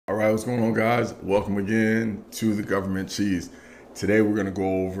right, what's going on, guys? Welcome again to the Government Cheese. Today we're going to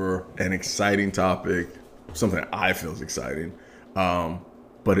go over an exciting topic, something that I feel is exciting,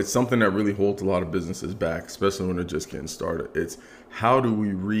 but it's something that really holds a lot of businesses back, especially when they're just getting started. It's how do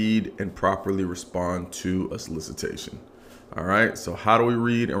we read and properly respond to a solicitation? All right, so how do we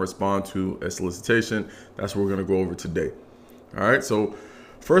read and respond to a solicitation? That's what we're going to go over today. All right, so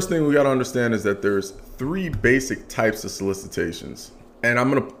first thing we got to understand is that there's three basic types of solicitations. And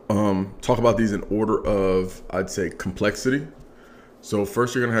I'm going to talk about these in order of, I'd say, complexity. So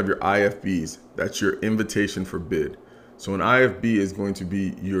first you're going to have your IFBs. That's your invitation for bid. So an IFB is going to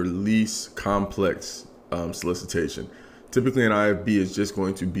be your least complex solicitation. Typically an IFB is just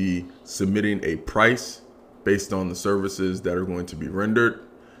going to be submitting a price based on the services that are going to be rendered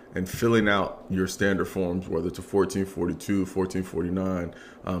and filling out your standard forms, whether it's a 1442,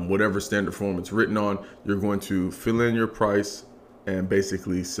 1449, whatever standard form it's written on. You're going to fill in your price and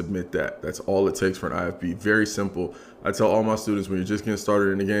basically submit that. That's all it takes for an IFB. Very simple. I tell all my students, when you're just getting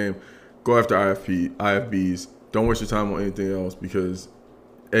started in the game, go after IFBs. Don't waste your time on anything else, because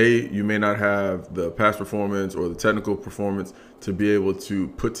A, you may not have the past performance or the technical performance to be able to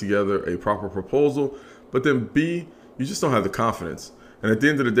put together a proper proposal, but then B, you just don't have the confidence. And at the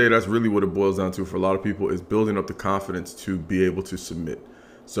end of the day, that's really what it boils down to for a lot of people, is building up the confidence to be able to submit.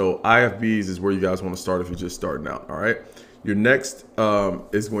 So IFBs is where you guys want to start if you're just starting out, all right? Your next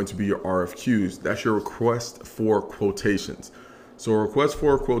is going to be your RFQs. That's your request for quotations. So a request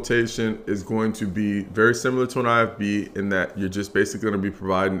for a quotation is going to be very similar to an IFB in that you're just basically going to be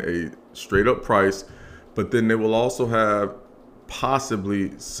providing a straight up price, but then they will also have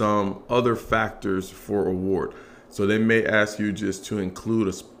possibly some other factors for award. So they may ask you just to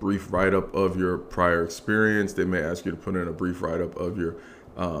include a brief write-up of your prior experience. They may ask you to put in a brief write-up of your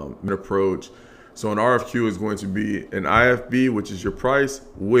approach. So an RFQ is going to be an IFB, which is your price,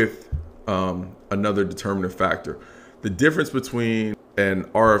 with another determinant factor. The difference between an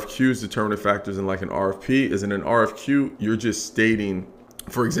RFQ's determinant factors and like an RFP is, in an RFQ, you're just stating,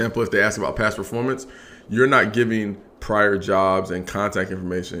 for example, if they ask about past performance, you're not giving prior jobs and contact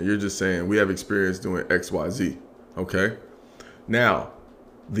information. You're just saying, we have experience doing X, Y, Z. Okay. Now,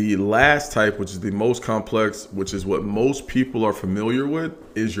 the last type, which is the most complex, which is what most people are familiar with,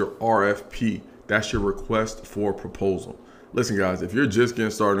 is your RFP. That's your request for proposal. Listen, guys, if you're just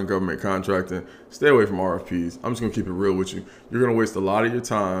getting started in government contracting, stay away from RFPs. I'm just going to keep it real with you. You're going to waste a lot of your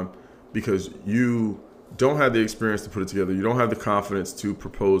time because you don't have the experience to put it together. You don't have the confidence to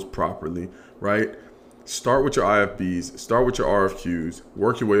propose properly, right? Start with your IFBs, start with your RFQs,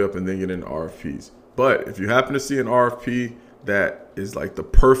 work your way up, and then get into RFPs. But if you happen to see an RFP that is like the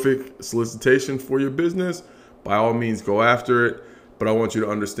perfect solicitation for your business, by all means, go after it. But I want you to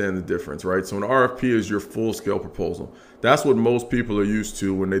understand the difference, right? So an RFP is your full-scale proposal. That's what most people are used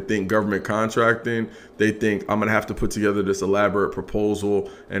to when they think government contracting. They think, I'm gonna have to put together this elaborate proposal,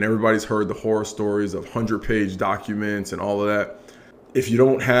 and everybody's heard the horror stories of 100-page documents and all of that. If you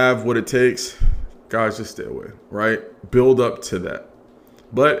don't have what it takes, guys, just stay away, right? Build up to that.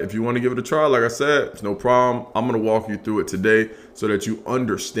 But if you want to give it a try, like I said, it's no problem. I'm gonna walk you through it today so that you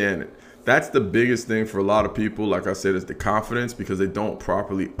understand it. That's the biggest thing for a lot of people, like I said, is the confidence, because they don't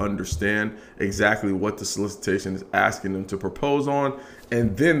properly understand exactly what the solicitation is asking them to propose on,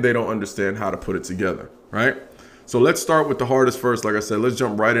 and then they don't understand how to put it together, right? So let's start with the hardest first. Like I said, let's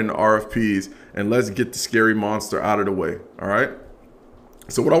jump right into RFPs and let's get the scary monster out of the way, all right?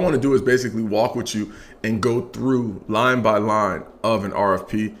 So what I want to do is basically walk with you and go through line by line of an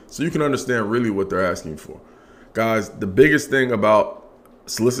RFP so you can understand really what they're asking for. Guys, the biggest thing about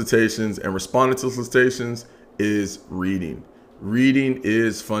solicitations and responding to solicitations is reading. Reading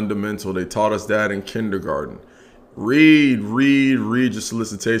is fundamental. They taught us that in kindergarten. Read your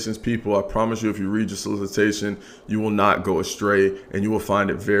solicitations, people. I promise you, if you read your solicitation, you will not go astray and you will find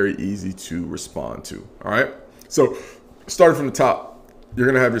it very easy to respond to. All right. So starting from the top, you're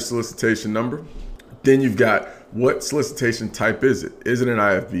going to have your solicitation number. Then you've got, what solicitation type is it? Is it an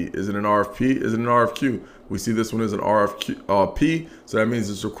IFB? Is it an RFP? Is it an RFQ? We see this one as an RFP, so that means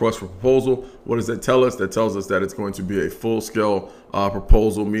it's a request for proposal. What does that tell us? That tells us that it's going to be a full-scale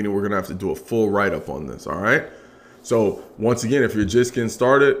proposal, meaning we're going to have to do a full write-up on this, all right? So once again, if you're just getting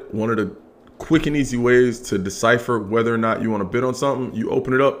started, one of the quick and easy ways to decipher whether or not you want to bid on something, you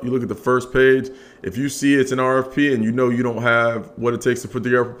open it up, you look at the first page. If you see it's an RFP and you know you don't have what it takes to put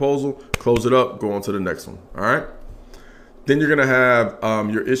together a proposal, close it up, go on to the next one, all right? Then you're going to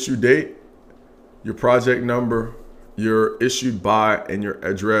have your issue date, your project number, your issued by, and your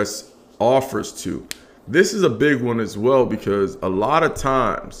address offers to. This is a big one as well, because a lot of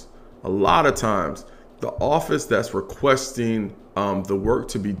times, the office that's requesting the work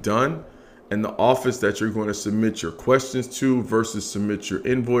to be done and the office that you're going to submit your questions to versus submit your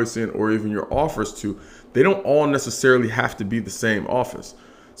invoice in or even your offers to, they don't all necessarily have to be the same office.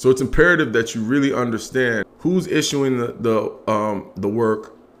 So it's imperative that you really understand who's issuing the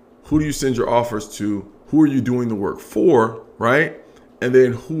work, who do you send your offers to, who are you doing the work for, right? And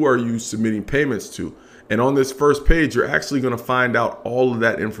then who are you submitting payments to? And on this first page, you're actually going to find out all of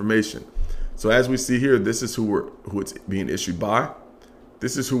that information. So as we see here, this is who it's being issued by.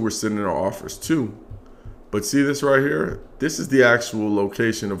 This is who we're sending our offers to. But see this right here? This is the actual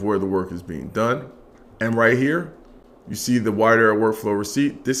location of where the work is being done. And right here, you see the wide area workflow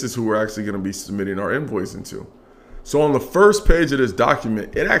receipt. This is who we're actually going to be submitting our invoicing to. So on the first page of this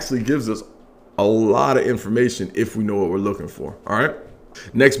document, it actually gives us a lot of information if we know what we're looking for. All right.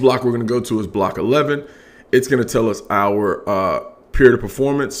 Next block we're going to go to is block 11. It's going to tell us our period of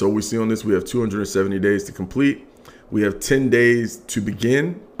performance. So we see on this, we have 270 days to complete. We have 10 days to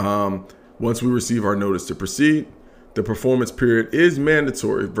begin. Once we receive our notice to proceed, the performance period is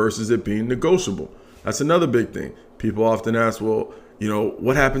mandatory versus it being negotiable. That's another big thing. People often ask, well, you know,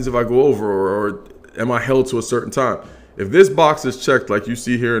 what happens if I go over or am I held to a certain time? If this box is checked like you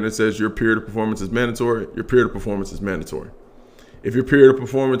see here and it says your period of performance is mandatory, your period of performance is mandatory. If your period of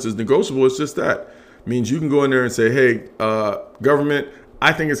performance is negotiable, it's just that. It means you can go in there and say, hey, government,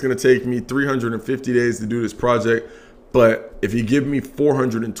 I think it's going to take me 350 days to do this project, but if you give me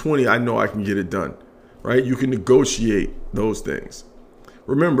 420, I know I can get it done, right? You can negotiate those things.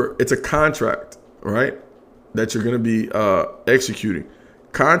 Remember, it's a contract, right, that you're going to be executing.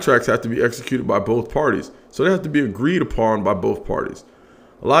 Contracts have to be executed by both parties. So they have to be agreed upon by both parties.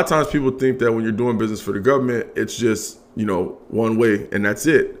 A lot of times people think that when you're doing business for the government, it's just, you know, one way and that's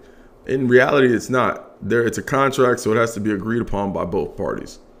it. In reality, it's not. It's a contract, so it has to be agreed upon by both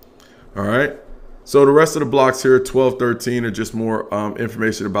parties. All right. So the rest of the blocks here, 12, 13, are just more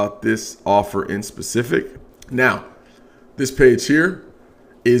information about this offer in specific. Now, this page here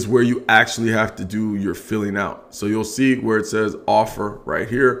is where you actually have to do your filling out. So you'll see where it says offer right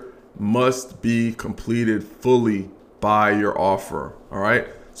here must be completed fully by your offer. All right.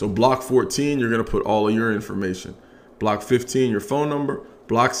 So block 14, you're going to put all of your information. Block 15, your phone number.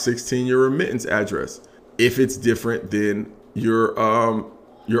 Block 16, your remittance address. If it's different than your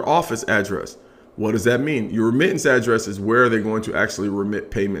office address. What does that mean? Your remittance address is where they're going to actually remit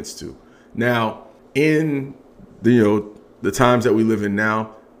payments to. Now, in the times that we live in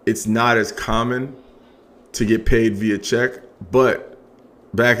now, it's not as common to get paid via check, but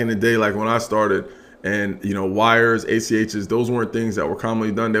back in the day, like when I started, and wires, ACHs, those weren't things that were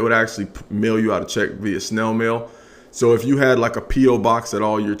commonly done. They would actually mail you out a check via snail mail. So if you had like a PO box that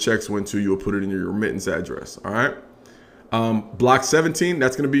all your checks went to, you would put it in your remittance address. All right. Block 17,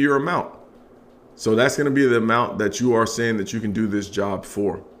 that's going to be your amount. So that's going to be the amount that you are saying that you can do this job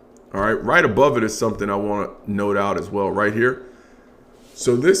for. All right. Right above it is something I want to note out as well right here.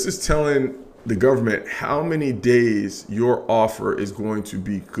 So this is telling the government how many days your offer is going to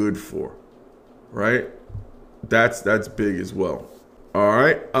be good for. Right. That's big as well. All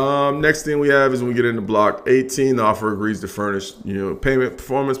right. Next thing we have is when we get into block 18, the offer agrees to furnish, payment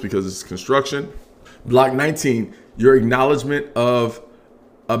performance because it's construction. Block 19, your acknowledgement of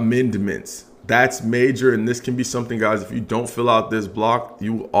amendments. That's major. And this can be something, guys, if you don't fill out this block,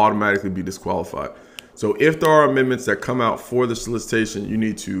 you will automatically be disqualified. So if there are amendments that come out for the solicitation, you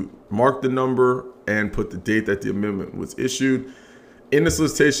need to mark the number and put the date that the amendment was issued. In the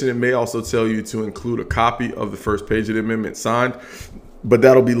solicitation, it may also tell you to include a copy of the first page of the amendment signed, but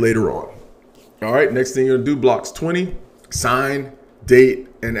that'll be later on. All right, next thing you're gonna do, blocks 20, sign, date,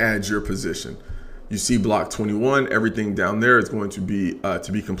 and add your position. You see block 21, everything down there is going to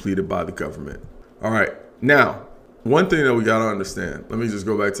be completed by the government. All right, now, one thing that we gotta understand, let me just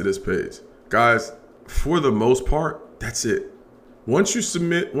go back to this page. Guys, for the most part, that's it. Once you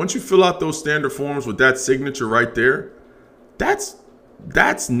fill out those standard forms with that signature right there, that's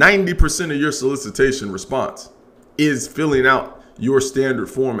 90% of your solicitation response is filling out your standard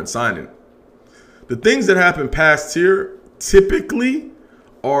form and signing it. The things that happen past here typically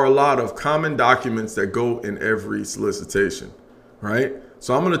are a lot of common documents that go in every solicitation, right?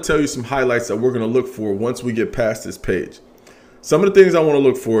 So I'm going to tell you some highlights that we're going to look for once we get past this page. Some of the things I want to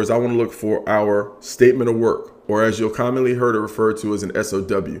look for is I want to look for our statement of work, or as you'll commonly heard it referred to as an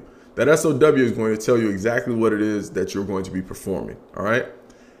SOW. That SOW is going to tell you exactly what it is that you're going to be performing. All right.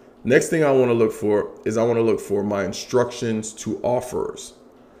 Next thing I want to look for is I want to look for my instructions to offerers.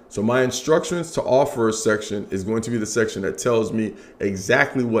 So my instructions to offerers section is going to be the section that tells me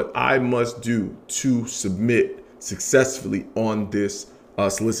exactly what I must do to submit successfully on this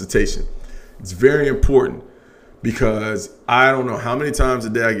solicitation. It's very important because I don't know how many times a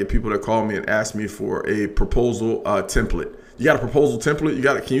day I get people that call me and ask me for a proposal template. You got a proposal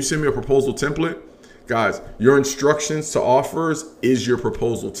template? Can you send me a proposal template? Guys, your instructions to offers is your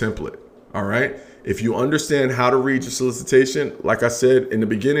proposal template. All right. If you understand how to read your solicitation, like I said in the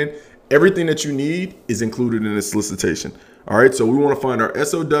beginning, everything that you need is included in the solicitation. All right. So we want to find our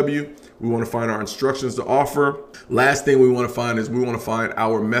SOW. We want to find our instructions to offer. Last thing we want to find is we want to find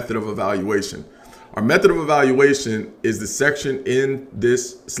our method of evaluation. Our method of evaluation is the section in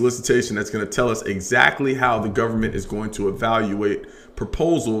this solicitation that's going to tell us exactly how the government is going to evaluate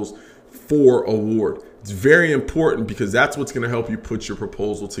proposals for award. It's very important because that's what's going to help you put your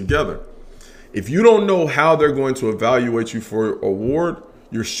proposal together. If you don't know how they're going to evaluate you for award,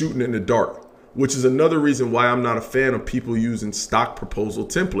 you're shooting in the dark, which is another reason why I'm not a fan of people using stock proposal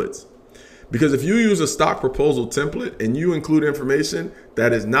templates. Because if you use a stock proposal template and you include information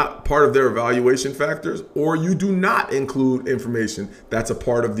that is not part of their evaluation factors, or you do not include information that's a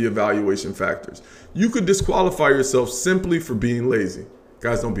part of the evaluation factors, you could disqualify yourself simply for being lazy.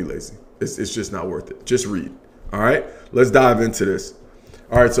 Guys, don't be lazy. It's just not worth it. Just read. All right, let's dive into this.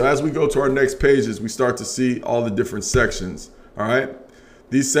 All right, so as we go to our next pages, we start to see all the different sections. All right.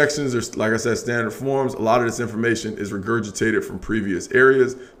 These sections are, like I said, standard forms. A lot of this information is regurgitated from previous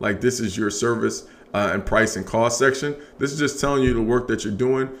areas. Like this is your service and price and cost section. This is just telling you the work that you're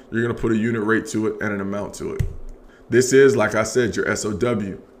doing. You're going to put a unit rate to it and an amount to it. This is, like I said, your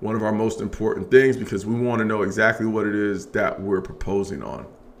SOW, one of our most important things because we want to know exactly what it is that we're proposing on.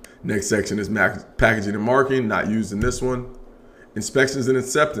 Next section is packaging and marketing, not used in this one. Inspections and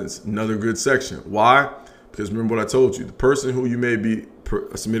acceptance, another good section. Why? Because remember what I told you, the person who you may be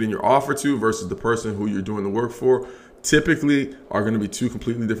submitting your offer to versus the person who you're doing the work for typically are going to be two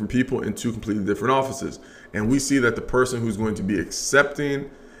completely different people in two completely different offices. And we see that the person who's going to be accepting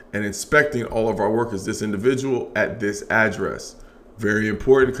and inspecting all of our work is this individual at this address. Very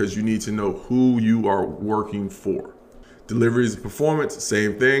important because you need to know who you are working for. Deliveries and performance,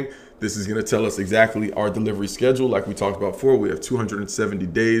 same thing. This is going to tell us exactly our delivery schedule. Like we talked about before, we have 270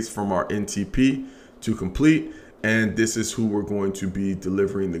 days from our NTP to complete. And this is who we're going to be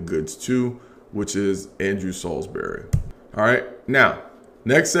delivering the goods to, which is Andrew Salisbury. All right. Now,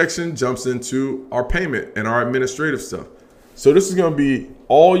 next section jumps into our payment and our administrative stuff. So this is going to be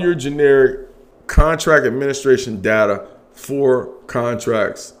all your generic contract administration data for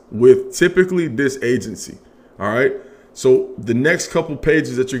contracts with typically this agency. All right. So the next couple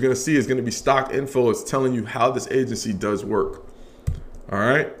pages that you're going to see is going to be stock info. It's telling you how this agency does work. All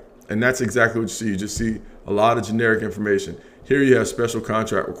right. And that's exactly what you see. You just see a lot of generic information. Here you have special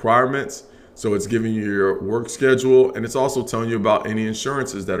contract requirements. So it's giving you your work schedule, and it's also telling you about any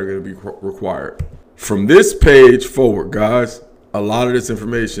insurances that are going to be required. From this page forward, guys, a lot of this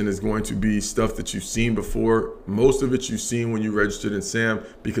information is going to be stuff that you've seen before. Most of it you've seen when you registered in SAM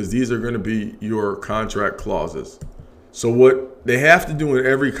because these are going to be your contract clauses. So what they have to do in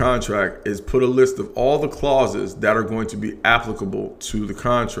every contract is put a list of all the clauses that are going to be applicable to the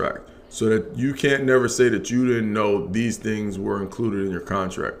contract so that you can't never say that you didn't know these things were included in your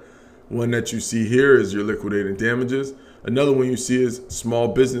contract. One that you see here is your liquidating damages. Another one you see is small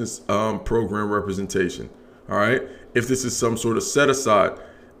business program representation. All right. If this is some sort of set aside,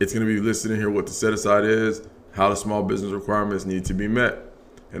 it's going to be listed in here what the set aside is, how the small business requirements need to be met,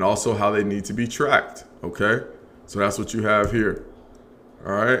 and also how they need to be tracked. Okay. So that's what you have here.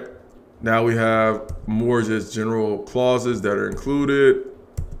 All right. Now we have more just general clauses that are included.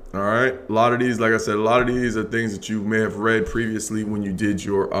 All right. A lot of these, like I said, a lot of these are things that you may have read previously when you did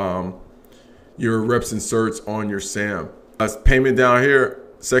your reps and certs on your SAM. Payment down here,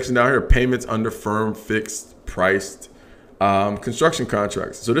 section down here, payments under firm fixed priced construction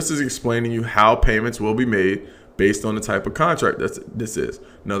contracts. So this is explaining you how payments will be made based on the type of contract this is.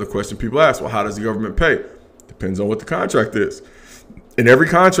 Another question people ask, well, how does the government pay? Depends on what the contract is. In every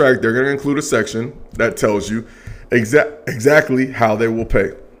contract, they're going to include a section that tells you exactly how they will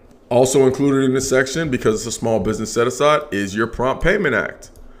pay. Also included in this section, because it's a small business set aside, is your Prompt Payment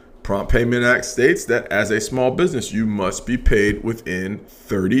Act. Prompt Payment Act states that as a small business, you must be paid within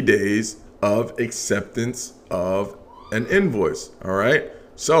 30 days of acceptance of an invoice. All right.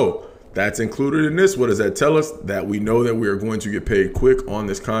 So that's included in this. What does that tell us? That we know that we are going to get paid quick on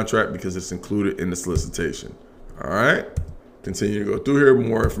this contract because it's included in the solicitation. All right. Continue to go through here.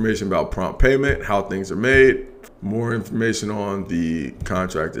 More information about prompt payment, how things are made, more information on the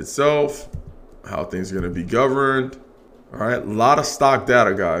contract itself, how things are going to be governed. All right. A lot of stock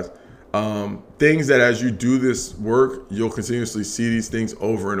data, guys. Things that as you do this work, you'll continuously see these things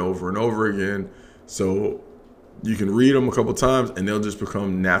over and over and over again. So you can read them a couple times and they'll just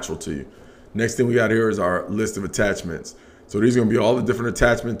become natural to you. Next thing we got here is our list of attachments. So these are going to be all the different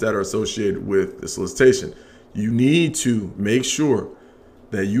attachments that are associated with the solicitation. You need to make sure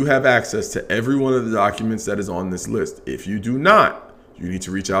that you have access to every one of the documents that is on this list. If you do not, you need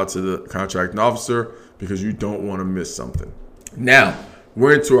to reach out to the contracting officer because you don't want to miss something. Now,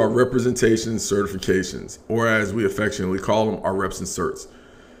 we're into our representations certifications, or as we affectionately call them, our reps and certs.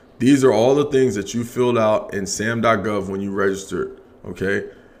 These are all the things that you filled out in sam.gov when you registered, okay?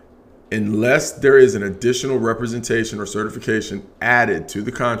 Unless there is an additional representation or certification added to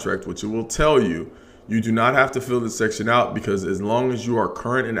the contract, which it will tell you, you do not have to fill this section out, because as long as you are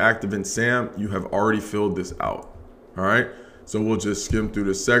current and active in SAM, you have already filled this out. All right. So we'll just skim through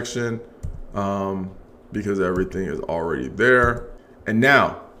this section because everything is already there. And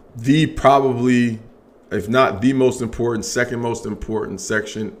now probably, if not the most important, second most important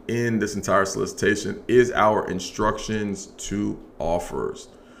section in this entire solicitation is our instructions to offerers.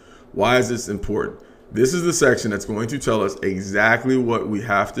 Why is this important? This is the section that's going to tell us exactly what we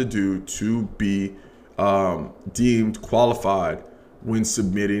have to do to be deemed qualified when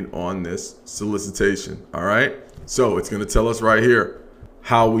submitting on this solicitation. All right. So it's going to tell us right here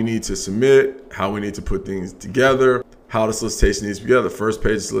how we need to submit, how we need to put things together, how the solicitation needs to be together. First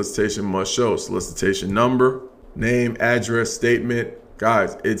page of solicitation must show solicitation number, name, address, statement.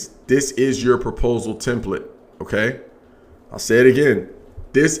 Guys, this is your proposal template. Okay. I'll say it again.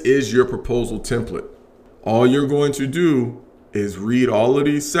 This is your proposal template. All you're going to do is read all of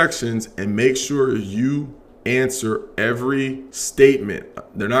these sections and make sure you answer every statement.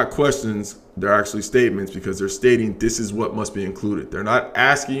 They're not questions, they're actually statements, because they're stating this is what must be included. They're not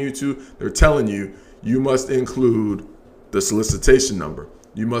asking you to, they're telling you, you must include the solicitation number.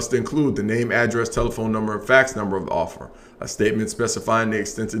 You must include the name, address, telephone number, and fax number of the offer, a statement specifying the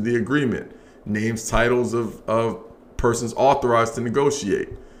extent of the agreement, names, titles of persons authorized to negotiate,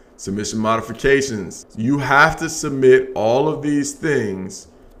 submission modifications. You have to submit all of these things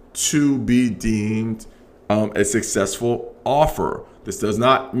to be deemed a successful offer. This does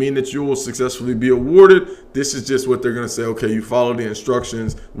not mean that you will successfully be awarded. This is just what they're going to say. Okay, you follow the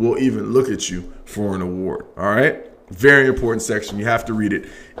instructions. We'll even look at you for an award. All right. Very important section. You have to read it.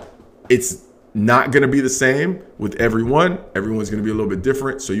 It's not going to be the same with everyone. Everyone's going to be a little bit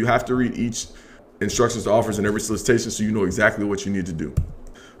different. So you have to read each instructions to offers in every solicitation so you know exactly what you need to do.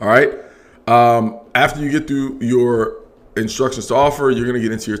 All right. After you get through your instructions to offer, you're going to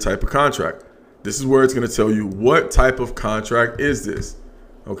get into your type of contract. This is where it's going to tell you what type of contract is this.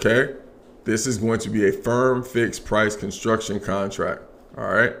 Okay. This is going to be a firm fixed price construction contract. All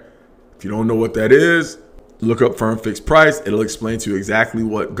right. If you don't know what that is, look up firm fixed price. It'll explain to you exactly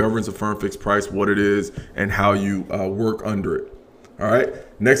what governs a firm fixed price, what it is, and how you work under it. All right.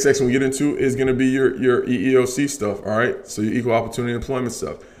 Next section we get into is going to be your EEOC stuff. All right. So your equal opportunity employment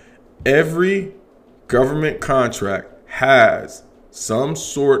stuff. Every government contract has some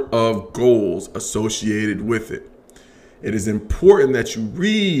sort of goals associated with it. It is important that you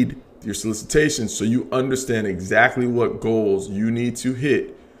read your solicitation so you understand exactly what goals you need to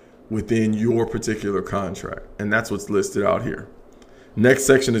hit within your particular contract. And that's what's listed out here. Next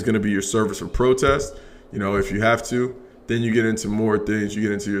section is going to be your service for protest. You know, if you have to, then you get into more things. You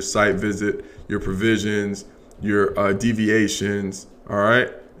get into your site visit, your provisions, your deviations, all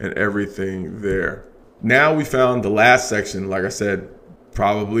right, and everything there. Now we found the last section, like I said,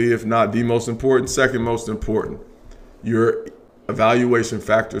 probably, if not the most important, second most important, your evaluation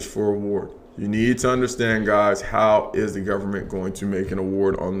factors for award. You need to understand, guys, how is the government going to make an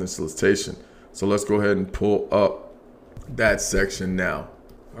award on this solicitation? So let's go ahead and pull up that section now.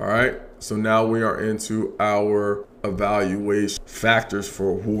 All right. So now we are into our evaluation factors for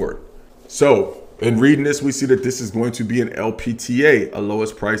award. So in reading this, we see that this is going to be an LPTA, a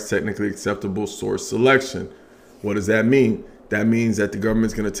lowest price technically acceptable source selection. What does that mean? That means that the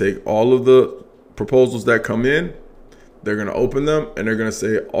government's going to take all of the proposals that come in, they're going to open them, and they're going to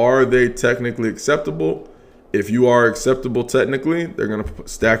say, are they technically acceptable? If you are acceptable technically, they're going to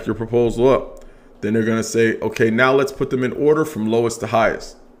stack your proposal up. Then they're going to say, okay, now let's put them in order from lowest to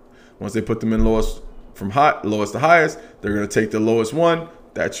highest. Once they put them in lowest to highest, they're going to take the lowest one.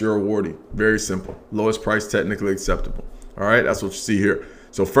 That's your awardee. Very simple. Lowest price technically acceptable. All right, that's what you see here.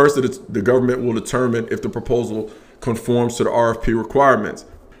 So first, the government will determine if the proposal conforms to the RFP requirements.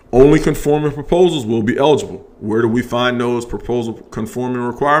 Only conforming proposals will be eligible. Where do we find those proposal conforming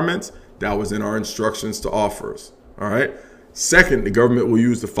requirements? That was in our instructions to offers. All right. Second, the government will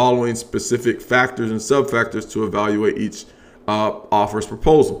use the following specific factors and sub-factors to evaluate each offer's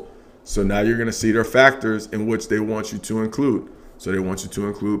proposal. So now you're going to see their factors in which they want you to include. So they want you to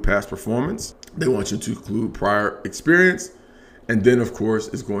include past performance. They want you to include prior experience. And then, of course,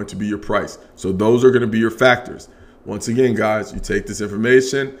 is going to be your price. So those are going to be your factors. Once again, guys, you take this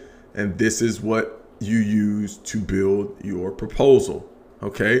information and this is what you use to build your proposal.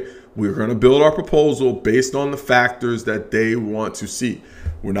 Okay, we're going to build our proposal based on the factors that they want to see.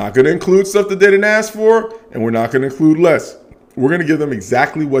 We're not going to include stuff that they didn't ask for, and we're not going to include less. We're going to give them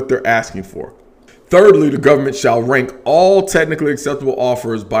exactly what they're asking for. Thirdly, the government shall rank all technically acceptable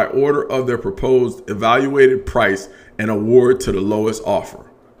offers by order of their proposed evaluated price and award to the lowest offer.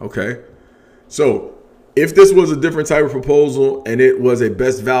 Okay, so if this was a different type of proposal and it was a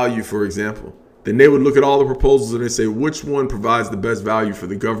best value, for example, then they would look at all the proposals and they say which one provides the best value for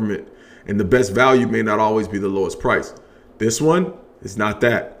the government, and the best value may not always be the lowest price. This one is not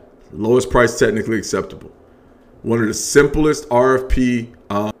that. Lowest price technically acceptable. One of the simplest RFP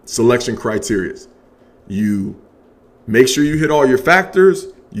selection criteria. You make sure you hit all your factors.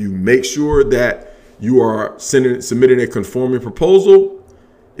 You make sure that you are submitting a conforming proposal.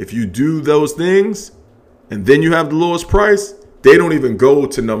 If you do those things and then you have the lowest price, they don't even go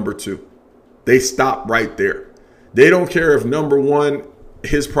to number 2. They stop right there. They don't care if number 1,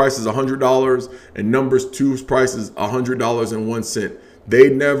 his price is $100 and number 2's price is $100.01. They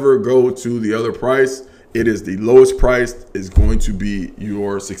never go to the other price. It is the lowest price is going to be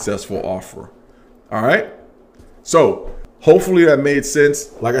your successful offer. All right. So hopefully that made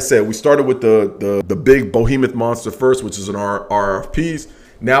sense. Like I said, we started with the big behemoth monster first, which is in our RFPs.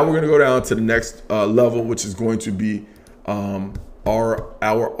 Now we're going to go down to the next level, which is going to be our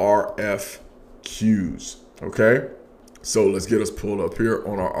RFQs. Okay. So let's get us pulled up here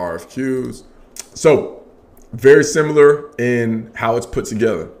on our RFQs. So very similar in how it's put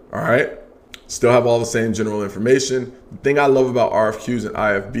together. All right. Still have all the same general information. The thing I love about RFQs and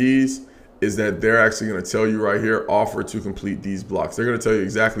IFBs is that they're actually going to tell you right here, offer to complete these blocks. They're going to tell you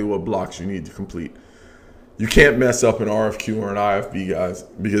exactly what blocks you need to complete. You can't mess up an RFQ or an IFB, guys,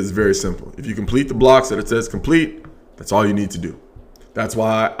 because it's very simple. If you complete the blocks that it says complete, that's all you need to do. That's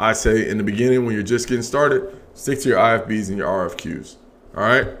why I say in the beginning, when you're just getting started, stick to your IFBs and your RFQs. All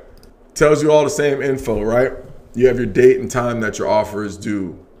right. Tells you all the same info, right? You have your date and time that your offer is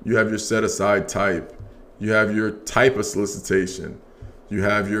due. You have your set aside type. You have your type of solicitation. You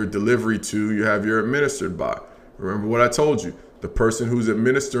have your delivery to, you have your administered by. Remember what I told you. The person who's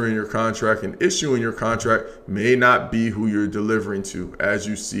administering your contract and issuing your contract may not be who you're delivering to, as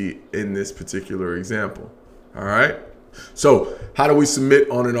you see in this particular example. All right. So how do we submit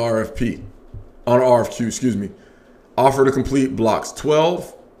on an RFP? On an RFQ, excuse me. Offer to complete blocks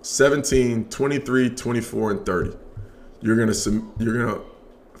 12, 17, 23, 24, and 30. You're gonna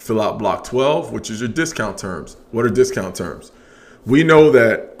fill out block 12, which is your discount terms. What are discount terms? We know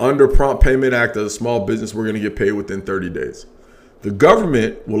that under Prompt Payment Act as a small business, we're going to get paid within 30 days. The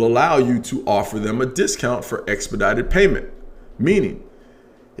government will allow you to offer them a discount for expedited payment. Meaning,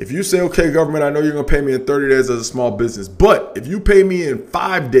 if you say, okay, government, I know you're going to pay me in 30 days as a small business, but if you pay me in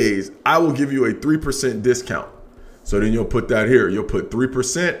 5 days, I will give you a 3% discount. So then you'll put that here. You'll put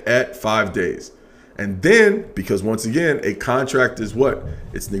 3% at 5 days. And then, because once again, a contract is what?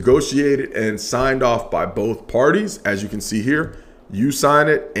 It's negotiated and signed off by both parties. As you can see here, you sign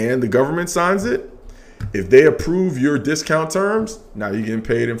it and the government signs it. If they approve your discount terms, now you're getting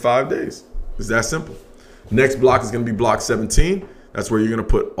paid in 5 days. It's that simple. Next block is going to be block 17. That's where you're going to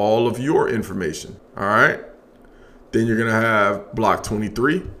put all of your information. All right. Then you're going to have block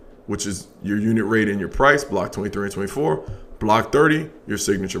 23, which is your unit rate and your price. Block 23 and 24. Block 30, your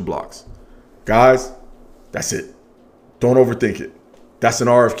signature blocks. Guys, that's it. Don't overthink it. That's an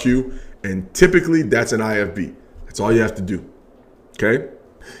RFQ, and typically that's an IFB. That's all you have to do. Okay?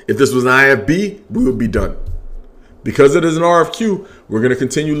 If this was an IFB, we would be done. Because it is an RFQ, we're going to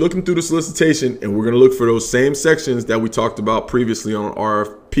continue looking through the solicitation, and we're going to look for those same sections that we talked about previously on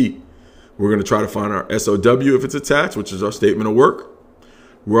RFP. We're going to try to find our SOW if it's attached, which is our statement of work.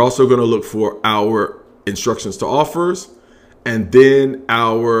 We're also going to look for our instructions to offers, and then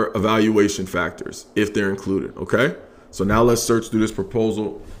our evaluation factors if they're included. Okay, so now let's search through this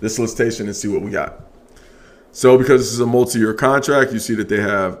proposal, this solicitation, and see what we got. So because this is a multi-year contract, you see that they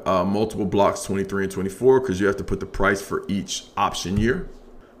have multiple blocks 23 and 24 because you have to put the price for each option year.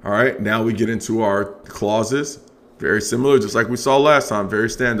 All right, now we get into our clauses. Very similar, just like we saw last time,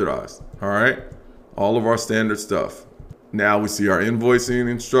 very standardized. All right, all of our standard stuff. Now we see our invoicing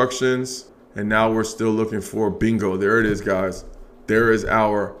instructions. And now we're still looking for bingo. There it is, guys. There is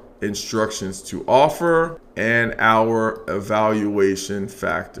our instructions to offer and our evaluation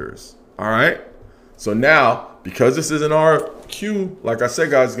factors. All right. So now, because this is an RFQ, like I said,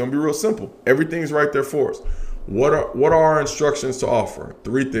 guys, it's going to be real simple. Everything's right there for us. What are our instructions to offer?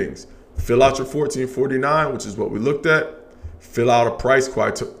 3 things. Fill out your 1449, which is what we looked at. fill out a price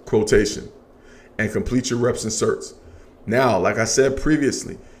quotation, and complete your reps inserts. Now, like I said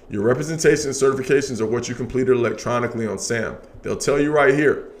previously, your representation and certifications are what you completed electronically on SAM. They'll tell you right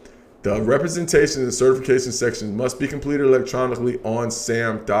here, the representation and certification sections must be completed electronically on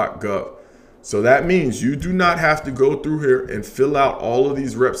sam.gov. So that means you do not have to go through here and fill out all of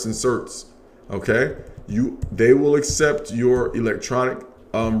these reps inserts. Okay, they will accept your electronic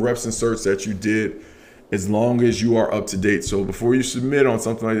reps inserts that you did as long as you are up to date. So before you submit on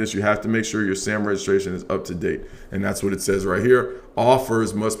something like this, you have to make sure your SAM registration is up to date. And that's what it says right here.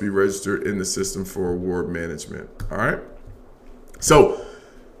 Offers must be registered in the system for award management. All right. So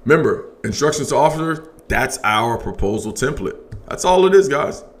remember, instructions to offers, that's our proposal template. That's all it is,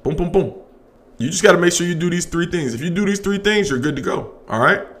 guys. Boom, boom, boom. You just got to make sure you do these 3 things. If you do these 3 things, you're good to go. All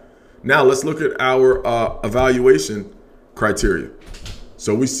right. Now let's look at our evaluation criteria.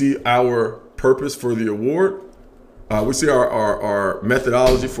 So we see our purpose for the award. We see our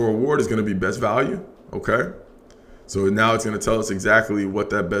methodology for award is going to be best value. Okay. So now it's going to tell us exactly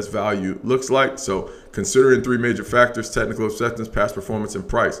what that best value looks like. So considering 3 major factors: technical acceptance, past performance, and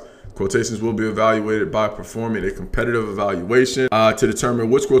price. Quotations will be evaluated by performing a competitive evaluation to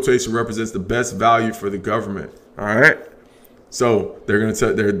determine which quotation represents the best value for the government. All right. So they're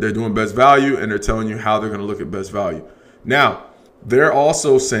doing best value, and they're telling you how they're going to look at best value. Now, they're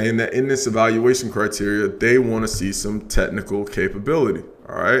also saying that in this evaluation criteria, they want to see some technical capability.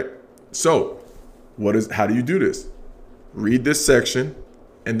 All right. So how do you do this? Read this section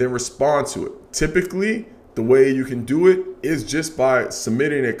and then respond to it. Typically, the way you can do it is just by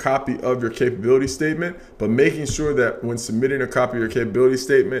submitting a copy of your capability statement, but making sure that when submitting a copy of your capability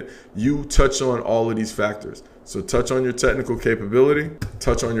statement, you touch on all of these factors. So touch on your technical capability,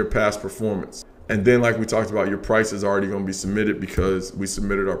 touch on your past performance. And then, like we talked about, your price is already going to be submitted because we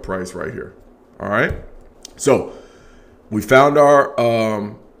submitted our price right here. All right. So we found our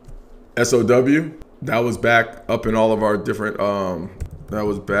SOW. That was back up in all of our different, that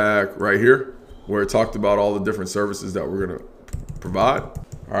was back right here where it talked about all the different services that we're going to provide. All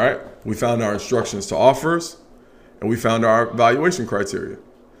right. We found our instructions to offers, and we found our evaluation criteria.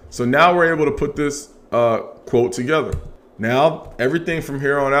 So now we're able to put this quote together. Now, everything from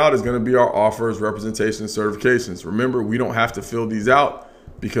here on out is going to be our offers, representations, certifications. Remember, we don't have to fill these out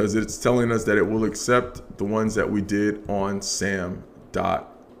because it's telling us that it will accept the ones that we did on sam.gov.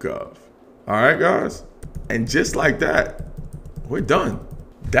 All right, guys. And just like that, we're done.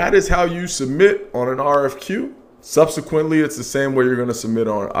 That is how you submit on an RFQ. Subsequently, it's the same way you're going to submit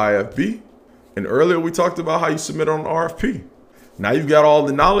on an IFB. And earlier we talked about how you submit on an RFP. Now you've got all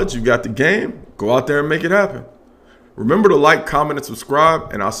the knowledge, you've got the game. Go out there and make it happen. Remember to like, comment, and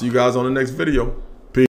subscribe, and I'll see you guys on the next video.